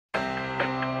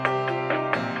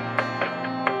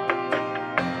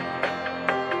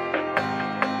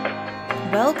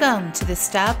Welcome to the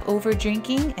Stop Over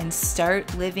Drinking and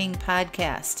Start Living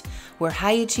podcast, where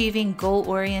high-achieving,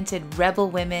 goal-oriented rebel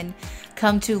women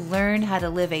come to learn how to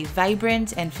live a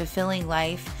vibrant and fulfilling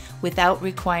life without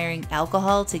requiring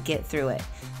alcohol to get through it.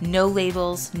 No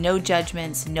labels, no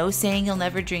judgments, no saying you'll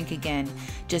never drink again.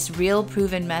 Just real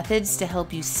proven methods to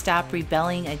help you stop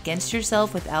rebelling against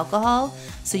yourself with alcohol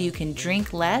so you can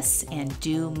drink less and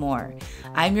do more.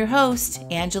 I'm your host,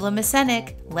 Angela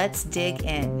Mascenik. Let's dig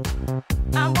in.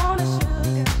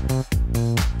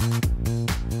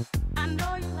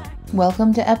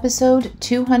 Welcome to episode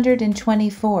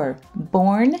 224,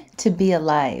 Born to be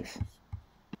Alive.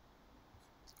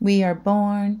 We are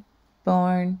born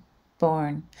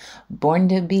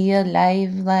to be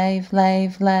alive, live.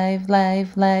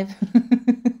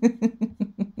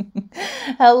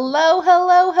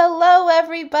 Hello,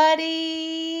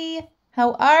 everybody.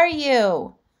 How are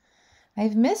you?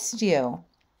 I've missed you.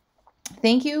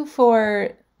 Thank you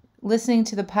for listening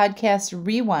to the podcast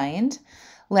Rewind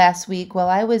last week while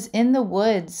I was in the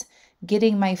woods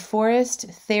getting my forest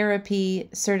therapy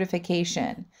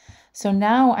certification. So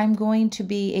now I'm going to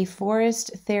be a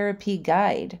forest therapy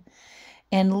guide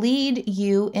and lead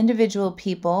you, individual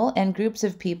people and groups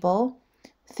of people,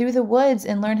 through the woods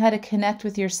and learn how to connect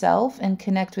with yourself and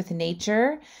connect with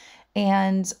nature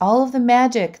and all of the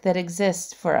magic that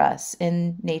exists for us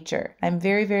in nature. I'm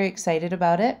very, very excited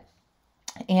about it.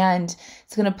 And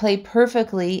it's going to play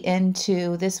perfectly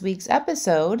into this week's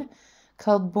episode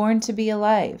called Born to be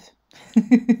Alive.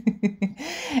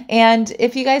 And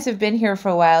if you guys have been here for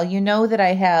a while, you know that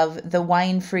I have the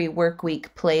Wine-Free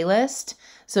Workweek playlist.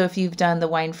 So if you've done the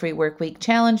Wine-Free Workweek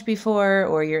challenge before,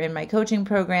 or you're in my coaching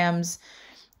programs,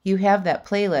 you have that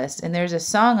playlist. And there's a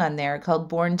song on there called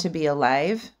Born to be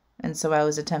Alive. And so I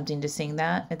was attempting to sing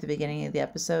that at the beginning of the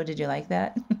episode. Did you like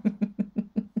that?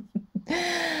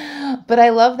 But I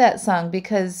love that song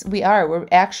because we're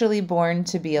actually born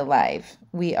to be alive.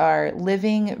 We are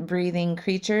living, breathing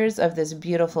creatures of this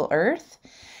beautiful earth,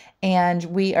 and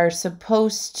we are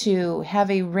supposed to have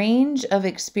a range of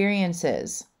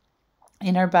experiences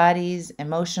in our bodies,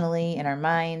 emotionally, in our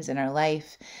minds, in our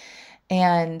life,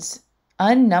 and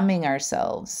unnumbing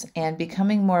ourselves and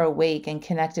becoming more awake and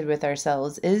connected with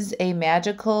ourselves is a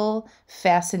magical,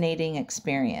 fascinating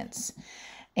experience.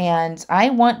 And I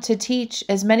want to teach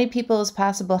as many people as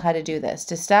possible how to do this,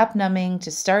 to stop numbing,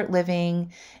 to start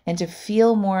living, and to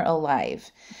feel more alive.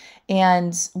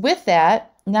 And with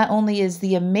that, not only is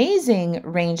the amazing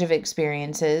range of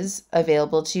experiences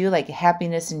available to you, like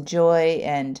happiness and joy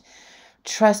and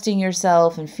trusting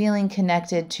yourself and feeling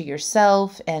connected to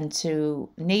yourself and to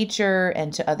nature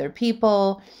and to other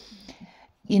people,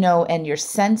 and your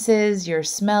senses, your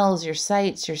smells, your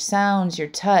sights, your sounds, your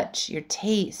touch, your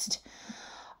taste.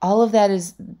 All of that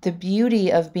is the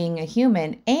beauty of being a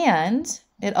human, and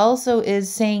it also is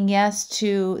saying yes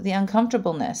to the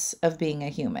uncomfortableness of being a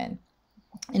human.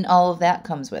 And all of that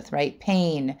comes with, right?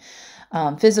 Pain,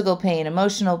 physical pain,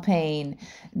 emotional pain,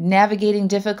 navigating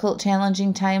difficult,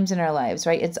 challenging times in our lives,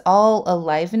 right? It's all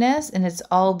aliveness and it's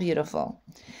all beautiful.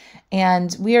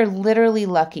 And we are literally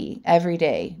lucky every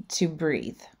day to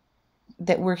breathe,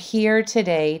 that we're here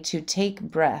today to take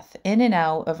breath in and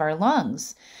out of our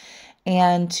lungs.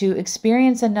 And to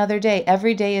experience another day.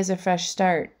 Every day is a fresh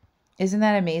start. Isn't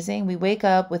that amazing? We wake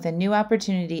up with a new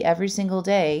opportunity every single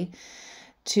day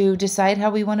to decide how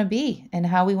we want to be and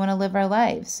how we want to live our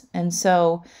lives. And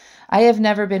so I have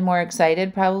never been more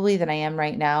excited probably than I am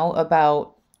right now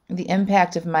about the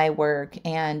impact of my work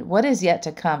and what is yet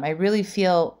to come. I really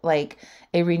feel like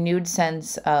a renewed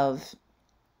sense of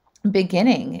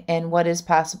beginning and what is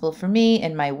possible for me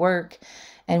and my work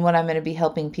and what I'm going to be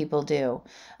helping people do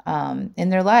in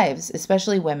their lives,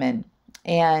 especially women.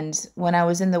 And when I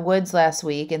was in the woods last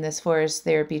week in this forest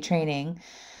therapy training,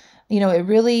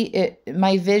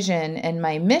 my vision and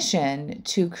my mission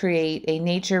to create a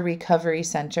nature recovery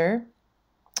center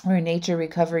or a nature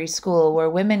recovery school where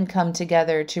women come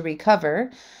together to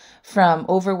recover from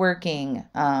overworking,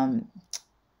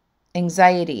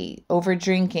 anxiety, over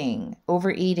drinking,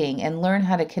 overeating, and learn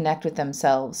how to connect with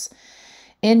themselves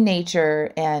in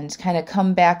nature and kind of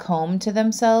come back home to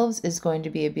themselves is going to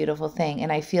be a beautiful thing.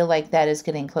 And I feel like that is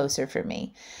getting closer for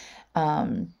me.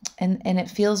 And it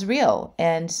feels real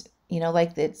and,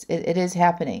 like it is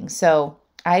happening. So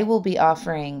I will be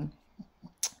offering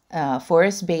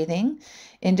forest bathing,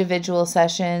 individual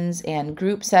sessions and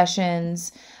group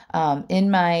sessions in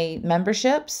my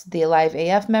memberships, the Alive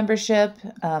AF membership.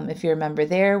 If you're a member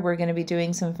there, we're going to be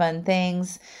doing some fun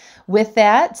things with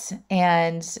that,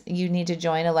 and you need to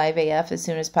join Alive AF as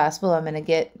soon as possible. I'm going to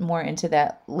get more into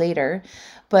that later.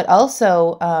 But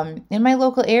also, in my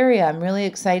local area, I'm really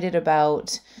excited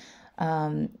about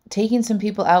taking some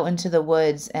people out into the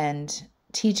woods and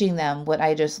teaching them what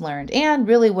I just learned, and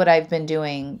really what I've been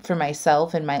doing for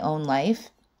myself in my own life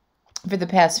for the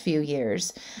past few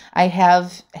years. I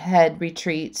have had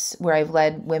retreats where I've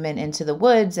led women into the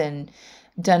woods and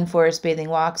done forest bathing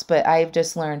walks, but I've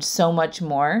just learned so much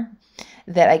more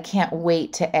that I can't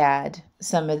wait to add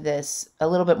some of this, a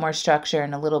little bit more structure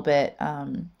and a little bit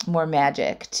more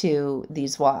magic to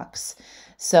these walks.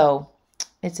 So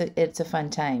it's a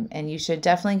fun time, and you should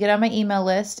definitely get on my email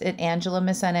list at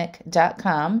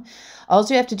angelamascenik.com. All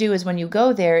you have to do is, when you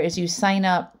go there, is you sign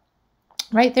up.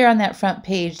 Right there on that front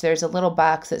page, there's a little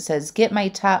box that says, get my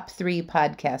top 3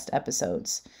 podcast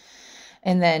episodes.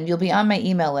 And then you'll be on my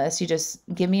email list. You just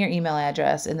give me your email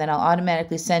address, and then I'll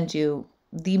automatically send you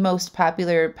the most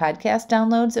popular podcast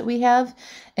downloads that we have.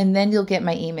 And then you'll get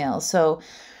my email. So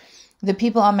the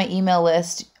people on my email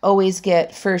list always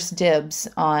get first dibs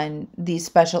on these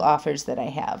special offers that I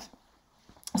have.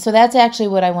 So that's actually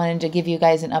what I wanted to give you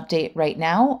guys an update right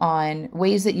now on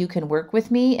ways that you can work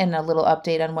with me, and a little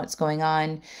update on what's going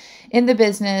on in the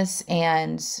business,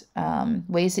 and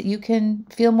ways that you can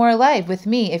feel more alive with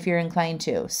me if you're inclined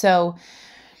to. So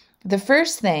the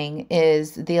first thing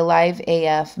is the Alive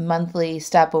AF monthly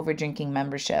stopover drinking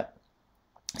membership.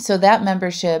 So that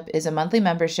membership is a monthly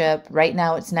membership. Right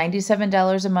now it's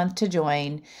 $97 a month to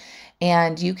join.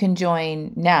 And you can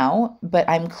join now, but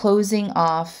I'm closing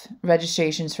off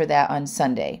registrations for that on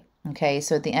Sunday. Okay,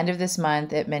 so at the end of this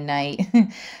month at midnight,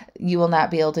 you will not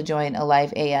be able to join a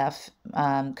Live AF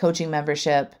coaching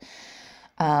membership.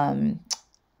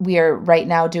 We are right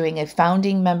now doing a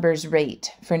founding members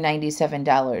rate for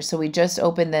 $97. So we just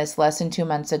opened this less than 2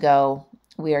 months ago.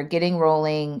 We are getting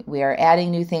rolling. We are adding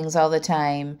new things all the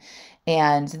time.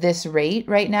 And this rate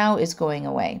right now is going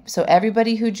away. So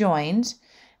everybody who joined,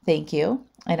 thank you,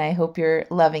 and I hope you're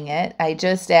loving it. I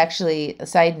just actually, a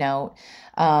side note,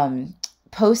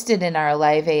 posted in our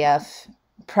Live AF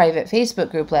private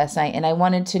Facebook group last night, and I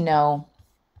wanted to know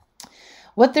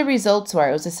what the results were.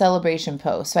 It was a celebration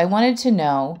post. So I wanted to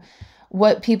know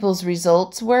what people's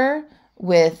results were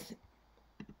with,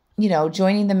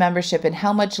 joining the membership, and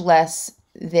how much less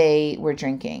they were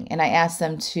drinking. And I asked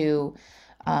them to,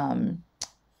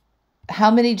 how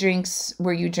many drinks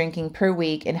were you drinking per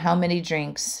week, and how many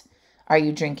drinks are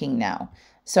you drinking now?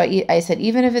 So I said,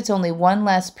 even if it's only one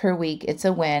less per week, it's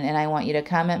a win. And I want you to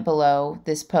comment below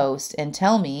this post and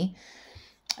tell me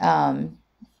how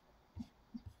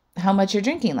much you're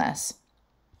drinking less.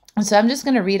 And so I'm just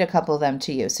going to read a couple of them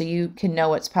to you so you can know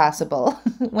what's possible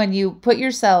when you put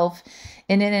yourself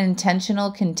in an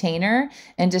intentional container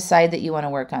and decide that you want to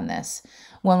work on this.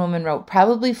 One woman wrote,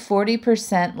 probably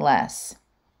 40% less.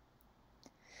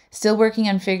 Still working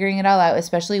on figuring it all out,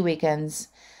 especially weekends,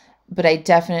 but I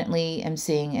definitely am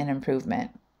seeing an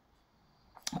improvement.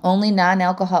 Only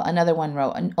non-alcohol, another one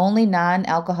wrote, only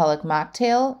non-alcoholic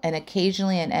mocktail and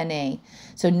occasionally an NA.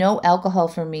 So no alcohol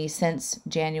for me since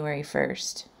January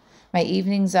 1st. My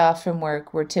evenings off from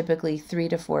work were typically 3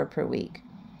 to 4 per week.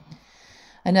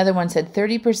 Another one said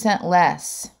 30%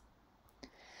 less.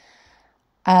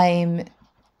 I'm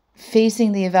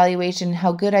facing the evaluation,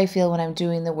 how good I feel when I'm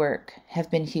doing the work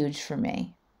have been huge for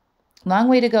me. Long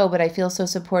way to go, but I feel so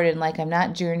supported and like I'm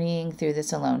not journeying through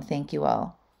this alone. Thank you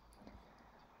all.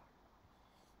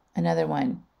 Another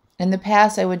one. In the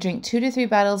past, I would drink 2 to 3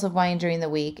 bottles of wine during the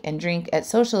week and drink at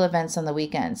social events on the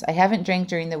weekends. I haven't drank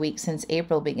during the week since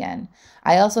April began.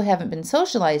 I also haven't been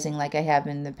socializing like I have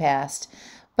in the past,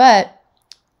 but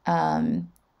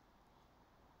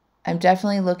I'm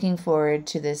definitely looking forward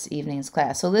to this evening's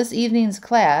class. So this evening's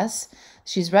class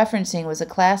she's referencing was a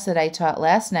class that I taught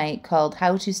last night called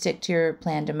How to Stick to Your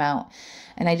Planned Amount.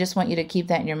 And I just want you to keep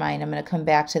that in your mind. I'm going to come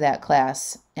back to that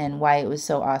class and why it was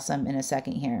so awesome in a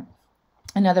second here.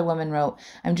 Another woman wrote,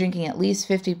 I'm drinking at least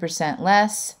 50%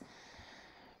 less.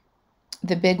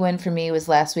 The big win for me was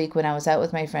last week when I was out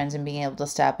with my friends and being able to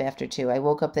stop after 2. I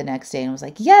woke up the next day and was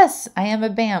like, yes, I am a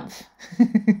BAMF.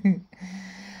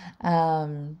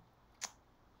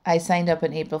 I signed up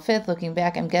on April 5th. Looking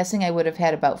back, I'm guessing I would have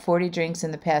had about 40 drinks in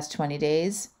the past 20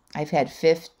 days. I've had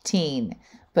 15,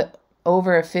 but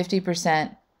over a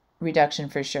 50% reduction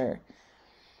for sure.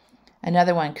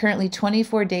 Another one, currently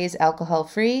 24 days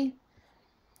alcohol-free,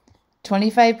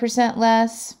 25%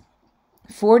 less,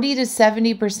 40 to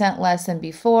 70% less than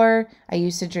before. I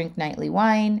used to drink nightly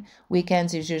wine.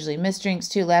 Weekends, there's usually missed drinks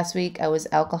too. Last week, I was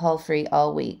alcohol-free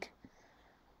all week.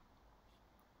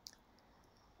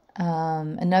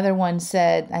 Another one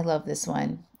said, I love this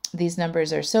one. These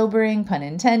numbers are sobering, pun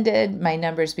intended. My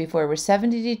numbers before were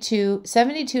 72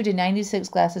 to 96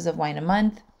 glasses of wine a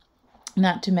month,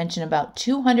 not to mention about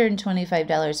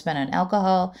 $225 spent on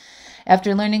alcohol.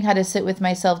 After learning how to sit with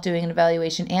myself, doing an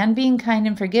evaluation, and being kind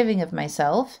and forgiving of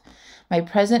myself, my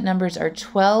present numbers are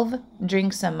 12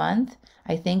 drinks a month.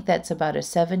 I think that's about a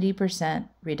 70%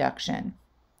 reduction.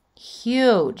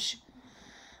 Huge.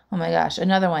 Oh my gosh,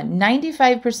 another one,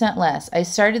 95% less. I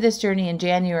started this journey in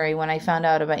January when I found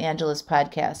out about Angela's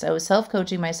podcast. I was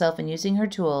self-coaching myself and using her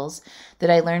tools that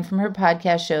I learned from her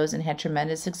podcast shows and had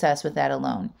tremendous success with that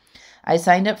alone. I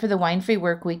signed up for the Wine-Free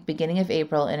Work Week beginning of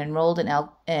April and enrolled in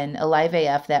Alive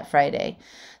AF that Friday.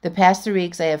 The past 3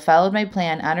 weeks, I have followed my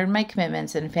plan, honored my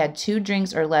commitments, and have had 2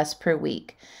 drinks or less per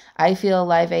week. I feel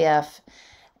Alive AF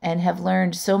and have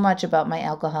learned so much about my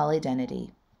alcohol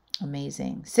identity.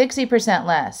 Amazing. 60%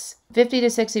 less, 50 to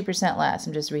 60% less.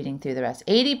 I'm just reading through the rest.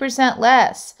 80%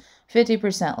 less,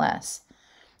 50% less.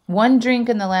 1 drink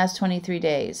in the last 23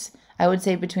 days. I would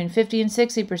say between 50 and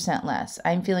 60% less.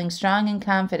 I'm feeling strong and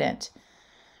confident.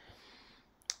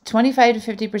 25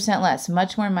 to 50% less,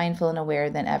 much more mindful and aware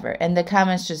than ever. And the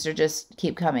comments just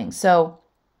keep coming. So,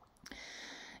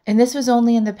 and this was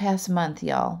only in the past month,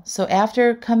 y'all. So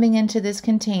after coming into this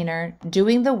container,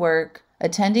 doing the work,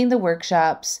 attending the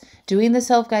workshops, doing the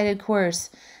self-guided course,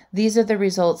 these are the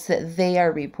results that they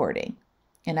are reporting.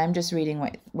 And I'm just reading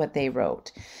what they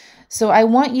wrote. So I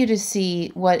want you to see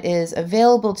what is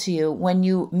available to you when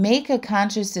you make a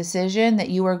conscious decision that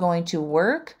you are going to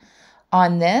work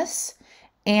on this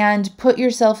and put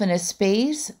yourself in a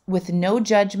space with no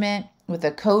judgment, with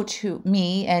a coach,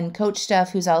 me, and Coach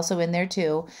Steph, who's also in there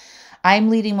too. I'm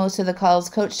leading most of the calls.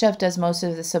 Coach Steph does most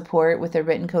of the support with the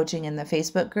written coaching in the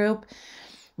Facebook group.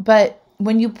 But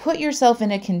when you put yourself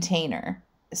in a container,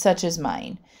 such as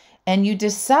mine, and you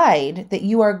decide that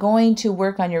you are going to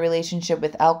work on your relationship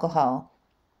with alcohol,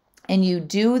 and you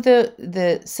do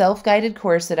the self-guided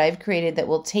course that I've created that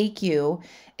will take you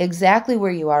exactly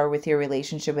where you are with your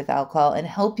relationship with alcohol and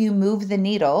help you move the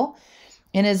needle,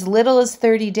 in as little as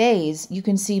 30 days, you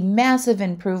can see massive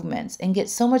improvements and get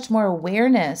so much more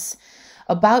awareness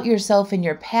about yourself and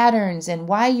your patterns and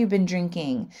why you've been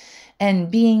drinking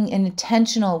and being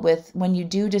intentional with when you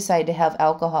do decide to have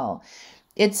alcohol.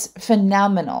 It's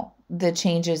phenomenal, the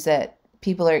changes that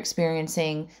people are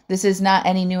experiencing. This is not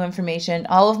any new information.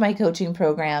 All of my coaching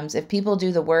programs, if people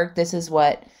do the work, this is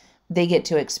what they get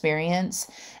to experience.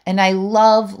 And I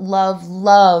love, love,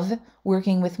 love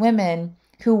working with women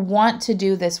who want to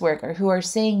do this work or who are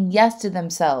saying yes to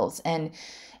themselves and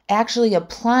actually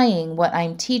applying what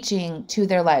I'm teaching to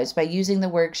their lives by using the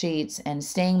worksheets and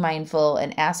staying mindful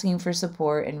and asking for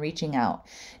support and reaching out.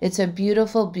 It's a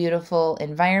beautiful, beautiful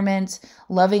environment,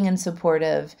 loving and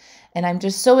supportive. And I'm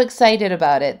just so excited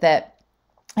about it that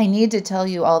I need to tell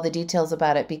you all the details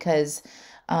about it because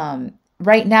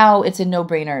right now it's a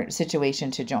no-brainer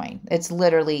situation to join. It's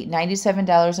literally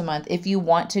 $97 a month. If you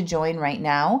want to join right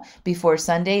now before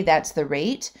Sunday, that's the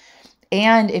rate.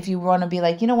 And if you want to be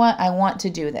like, you know what, I want to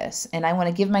do this and I want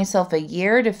to give myself a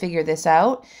year to figure this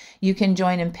out, you can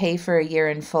join and pay for a year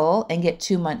in full and get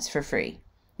 2 months for free.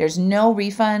 There's no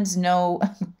refunds, no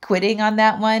quitting on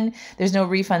that one. There's no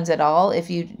refunds at all. If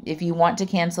you want to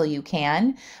cancel, you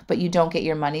can, but you don't get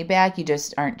your money back. You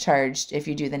just aren't charged if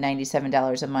you do the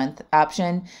 $97 a month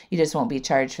option. You just won't be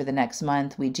charged for the next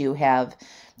month. We do have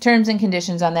terms and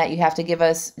conditions on that. You have to give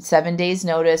us 7 days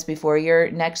notice before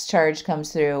your next charge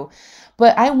comes through.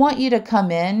 But I want you to come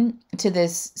in to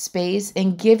this space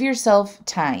and give yourself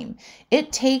time.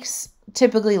 It takes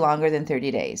typically longer than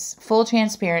 30 days. Full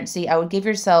transparency, I would give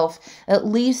yourself at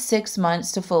least 6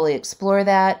 months to fully explore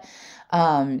that.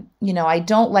 I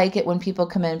don't like it when people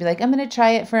come in and be like, I'm going to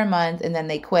try it for a month and then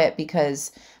they quit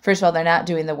because first of all, they're not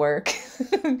doing the work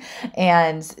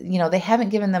and, they haven't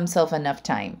given themselves enough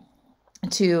time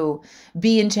to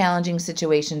be in challenging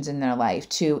situations in their life,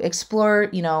 to explore,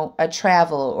 a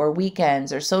travel or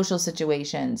weekends or social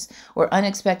situations or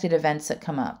unexpected events that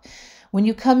come up. When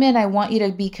you come in, I want you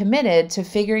to be committed to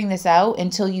figuring this out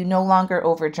until you no longer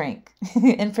overdrink.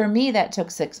 And for me, that took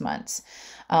 6 months.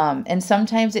 And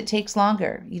sometimes it takes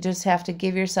longer. You just have to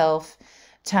give yourself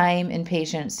time and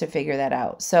patience to figure that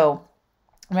out. So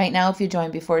right now, if you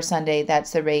join before Sunday,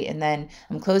 that's the rate. And then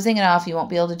I'm closing it off. You won't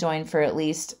be able to join for at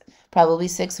least probably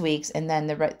 6 weeks, and then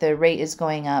the rate is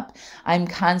going up. I'm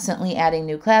constantly adding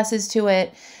new classes to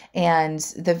it, and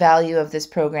the value of this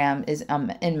program is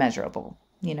immeasurable.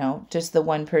 Just the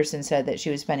one person said that she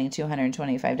was spending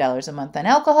 $225 a month on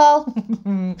alcohol.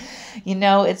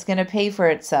 It's going to pay for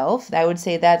itself. I would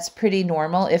say that's pretty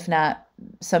normal, if not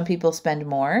some people spend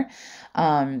more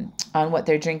on what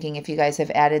they're drinking. If you guys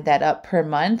have added that up per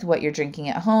month, what you're drinking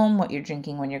at home, what you're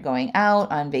drinking when you're going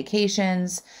out on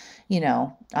vacations,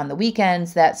 on the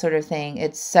weekends, that sort of thing,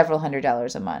 it's several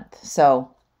 $100s a month.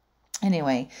 So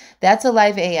anyway, that's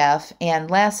Alive AF. And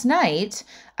last night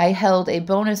I held a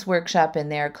bonus workshop in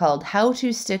there called How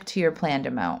to Stick to Your Planned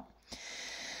Amount.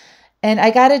 And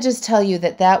I got to just tell you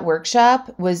that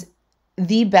workshop was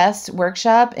the best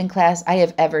workshop and class I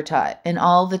have ever taught in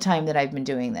all the time that I've been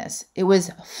doing this. It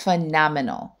was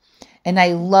phenomenal. And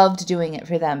I loved doing it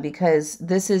for them because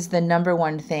this is the number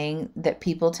one thing that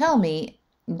people tell me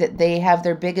that they have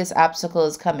their biggest obstacle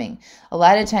is coming. A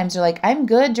lot of times they're like, I'm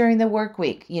good during the work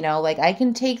week. Like I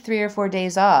can take 3 or 4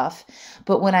 days off.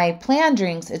 But when I plan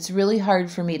drinks, it's really hard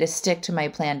for me to stick to my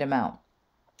planned amount.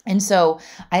 And so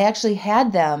I actually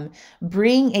had them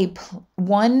bring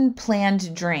one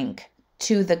planned drink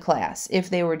to the class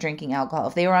if they were drinking alcohol.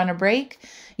 If they were on a break,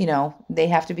 they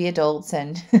have to be adults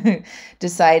and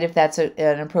decide if that's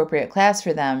an appropriate class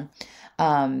for them.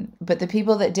 But the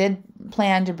people that did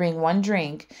plan to bring one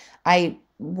drink, I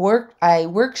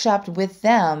workshopped with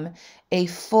them a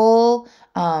full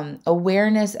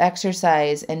awareness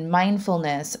exercise and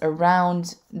mindfulness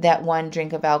around that one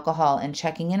drink of alcohol and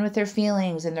checking in with their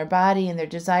feelings and their body and their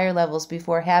desire levels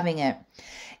before having it,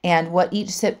 and what each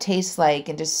sip tastes like,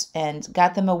 and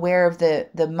got them aware of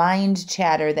the mind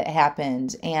chatter that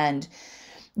happened. And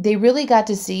they really got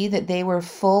to see that they were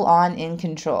full on in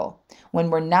control. When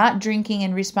we're not drinking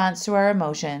in response to our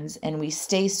emotions and we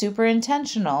stay super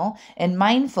intentional and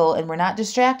mindful and we're not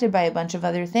distracted by a bunch of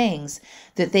other things,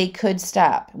 that they could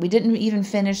stop. We didn't even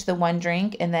finish the one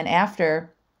drink. And then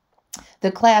after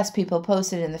the class, people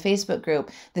posted in the Facebook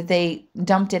group that they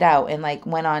dumped it out and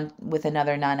went on with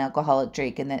another non-alcoholic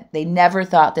drink, and that they never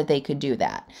thought that they could do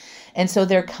that. And so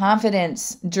their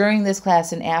confidence during this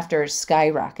class and after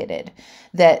skyrocketed,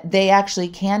 that they actually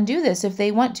can do this if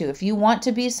they want to. If you want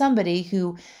to be somebody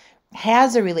who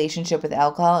has a relationship with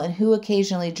alcohol and who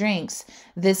occasionally drinks,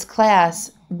 this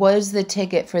class was the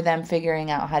ticket for them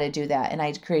figuring out how to do that. And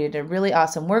I created a really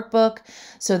awesome workbook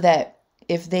so that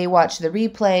if they watch the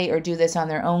replay or do this on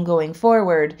their own going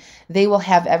forward, they will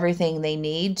have everything they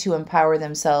need to empower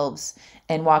themselves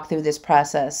and walk through this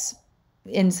process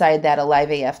inside that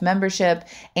Alive AF membership,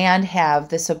 and have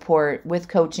the support with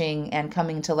coaching and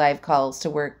coming to live calls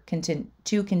to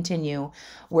continue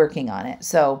working on it.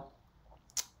 So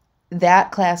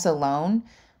that class alone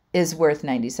is worth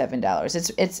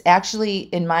 $97. It's actually,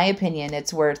 in my opinion,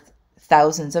 it's worth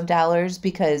thousands of dollars,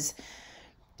 because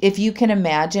if you can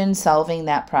imagine solving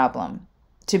that problem,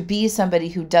 to be somebody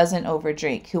who doesn't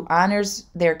overdrink, who honors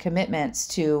their commitments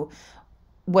to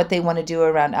what they want to do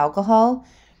around alcohol,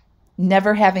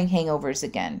 never having hangovers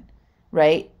again,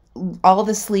 right? All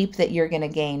the sleep that you're going to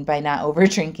gain by not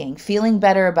overdrinking, feeling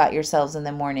better about yourselves in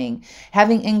the morning,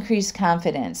 having increased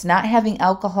confidence, not having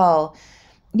alcohol,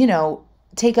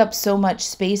 take up so much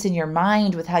space in your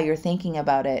mind with how you're thinking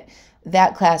about it.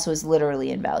 That class was literally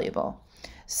invaluable.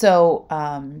 So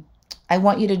I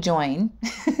want you to join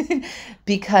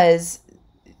because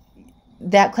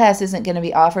that class isn't going to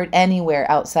be offered anywhere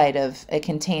outside of a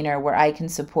container where I can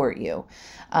support you.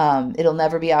 It'll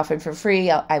never be offered for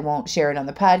free. I won't share it on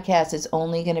the podcast. It's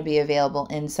only going to be available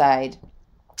inside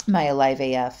my Alive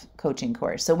AF coaching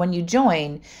course. So when you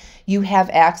join, you have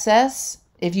access.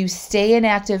 If you stay an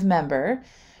active member,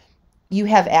 you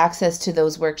have access to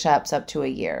those workshops up to a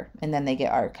year, and then they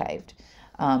get archived.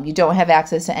 You don't have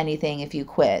access to anything if you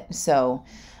quit. So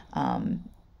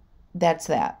that's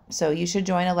that. So you should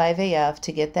join Alive AF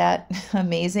to get that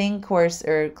amazing course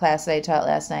or class that I taught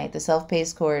last night, the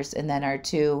self-paced course, and then our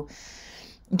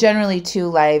generally two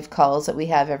live calls that we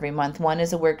have every month. One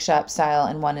is a workshop style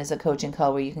and one is a coaching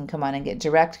call where you can come on and get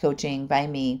direct coaching by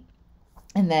me.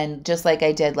 And then just like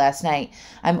I did last night,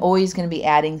 I'm always going to be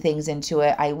adding things into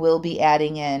it. I will be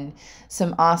adding in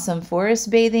some awesome forest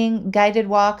bathing guided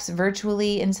walks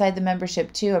virtually inside the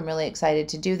membership too. I'm really excited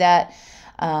to do that.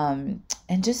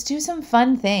 And just do some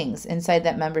fun things inside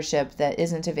that membership that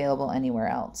isn't available anywhere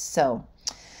else. So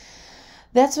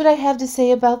that's what I have to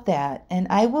say about that. And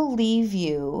I will leave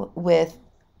you with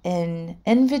an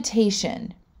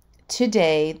invitation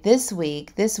today, this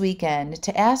week, this weekend,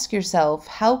 to ask yourself,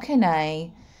 how can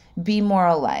I be more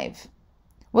alive?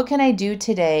 What can I do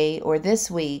today or this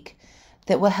week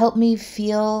that will help me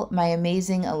feel my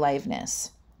amazing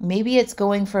aliveness? Maybe it's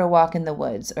going for a walk in the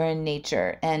woods or in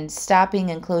nature and stopping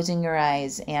and closing your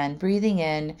eyes and breathing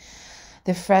in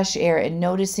the fresh air and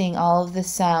noticing all of the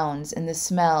sounds and the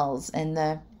smells and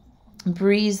the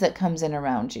breeze that comes in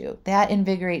around you. That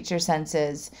invigorates your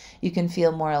senses. You can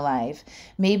feel more alive.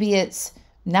 Maybe it's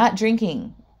not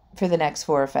drinking for the next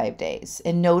 4 or 5 days,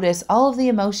 and notice all of the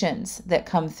emotions that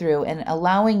come through and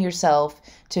allowing yourself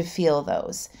to feel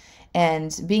those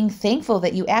and being thankful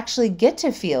that you actually get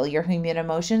to feel your human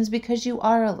emotions because you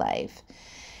are alive.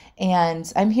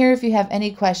 And I'm here if you have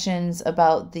any questions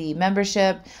about the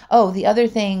membership. Oh, the other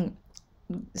thing,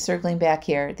 circling back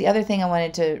here, the other thing I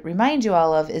wanted to remind you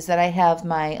all of is that I have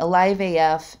my Alive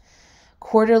AF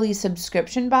quarterly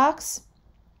subscription box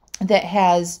that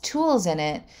has tools in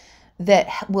it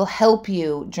that will help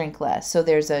you drink less. So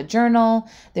there's a journal,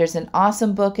 there's an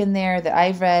awesome book in there that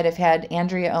I've read. I've had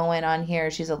Andrea Owen on here.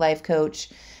 She's a life coach.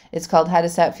 It's called How to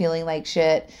Stop Feeling Like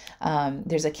Shit.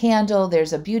 There's a candle,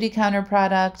 there's a beauty counter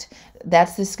product.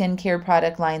 That's the skincare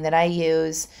product line that I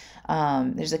use.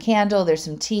 There's a candle, there's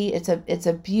some tea. It's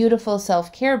a beautiful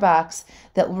self-care box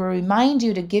that will remind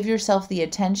you to give yourself the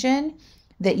attention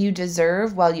that you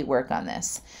deserve while you work on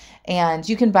this. And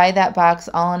you can buy that box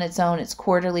all on its own. It's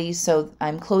quarterly, so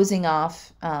I'm closing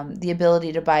off the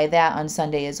ability to buy that on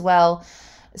Sunday as well.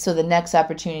 So the next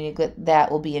opportunity to get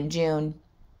that will be in June.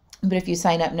 But if you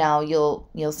sign up now,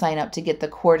 you'll sign up to get the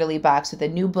quarterly box with a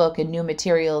new book and new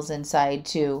materials inside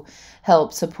to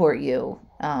help support you.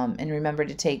 And remember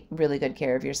to take really good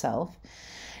care of yourself.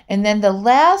 And then the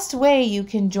last way you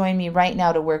can join me right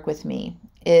now to work with me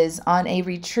is on a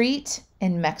retreat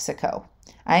in Mexico.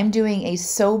 I'm doing a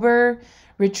sober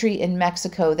retreat in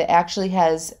Mexico that actually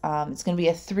has, it's going to be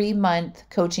a 3-month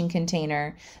coaching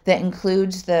container that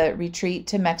includes the retreat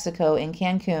to Mexico in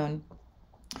Cancun.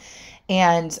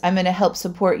 And I'm going to help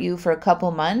support you for a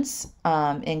couple months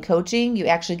in coaching. You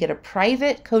actually get a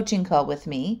private coaching call with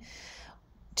me,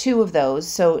 2 of those.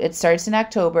 So it starts in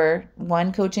October,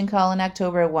 1 coaching call in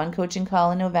October, 1 coaching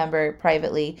call in November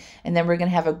privately. And then we're going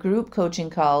to have a group coaching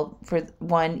call for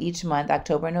 1 each month,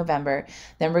 October and November.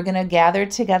 Then we're going to gather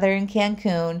together in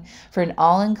Cancun for an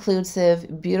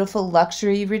all-inclusive, beautiful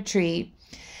luxury retreat.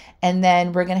 And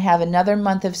then we're going to have another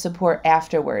month of support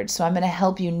afterwards. So I'm going to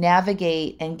help you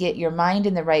navigate and get your mind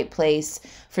in the right place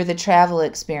for the travel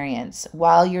experience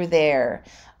while you're there.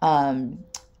 I'm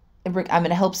going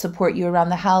to help support you around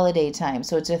the holiday time.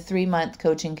 So it's a 3-month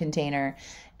coaching container,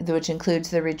 which includes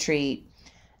the retreat.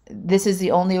 This is the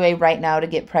only way right now to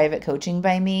get private coaching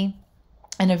by me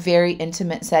in a very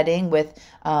intimate setting with,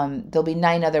 there'll be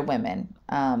 9 other women.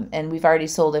 And we've already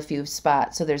sold a few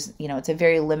spots. So there's, it's a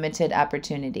very limited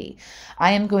opportunity.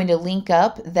 I am going to link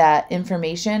up that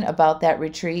information about that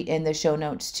retreat in the show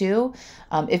notes too.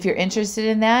 If you're interested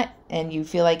in that and you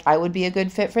feel like I would be a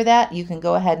good fit for that, you can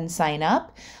go ahead and sign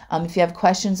up. If you have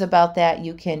questions about that,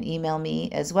 you can email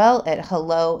me as well at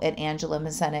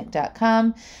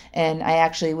hello@angelamascenik.com. And I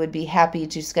actually would be happy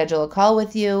to schedule a call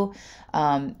with you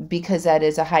because that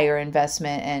is a higher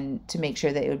investment and to make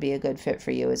sure that it would be a good fit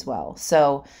for you as well.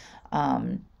 So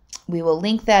we will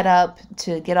link that up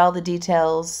to get all the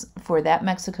details for that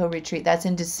Mexico retreat. That's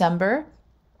in December.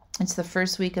 It's the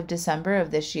first week of December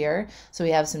of this year, so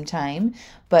we have some time,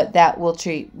 but that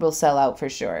will sell out for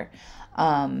sure.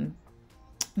 And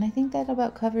I think that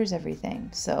about covers everything.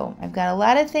 So I've got a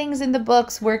lot of things in the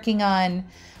books working on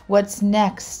what's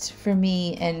next for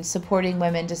me in supporting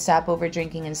women to stop over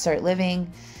drinking and start living.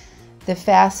 The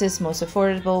fastest, most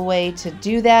affordable way to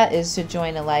do that is to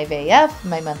join Alive AF,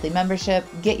 my monthly membership,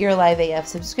 get your Alive AF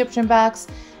subscription box,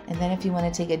 and then if you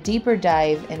want to take a deeper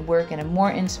dive and work in a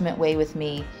more intimate way with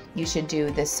me, you should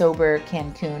do the Sober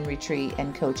Cancun Retreat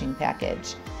and Coaching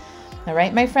Package. All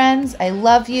right, my friends, I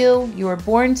love you. You were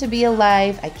born to be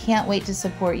alive. I can't wait to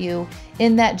support you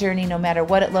in that journey, no matter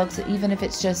what it looks, even if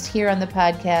it's just here on the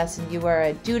podcast and you are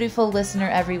a dutiful listener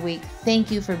every week. Thank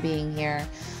you for being here.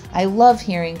 I love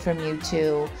hearing from you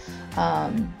too.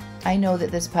 I know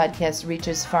that this podcast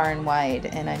reaches far and wide,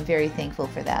 and I'm very thankful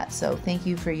for that. So thank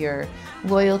you for your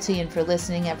loyalty and for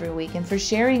listening every week and for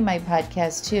sharing my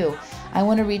podcast too. I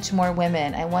want to reach more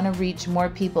women. I want to reach more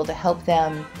people to help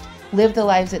them live the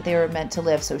lives that they were meant to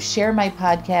live. So share my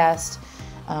podcast,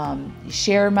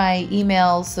 share my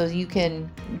emails so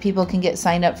people can get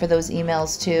signed up for those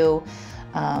emails too.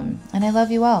 And I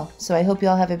love you all. So I hope you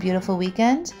all have a beautiful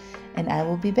weekend, and I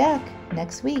will be back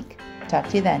next week. Talk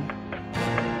to you then.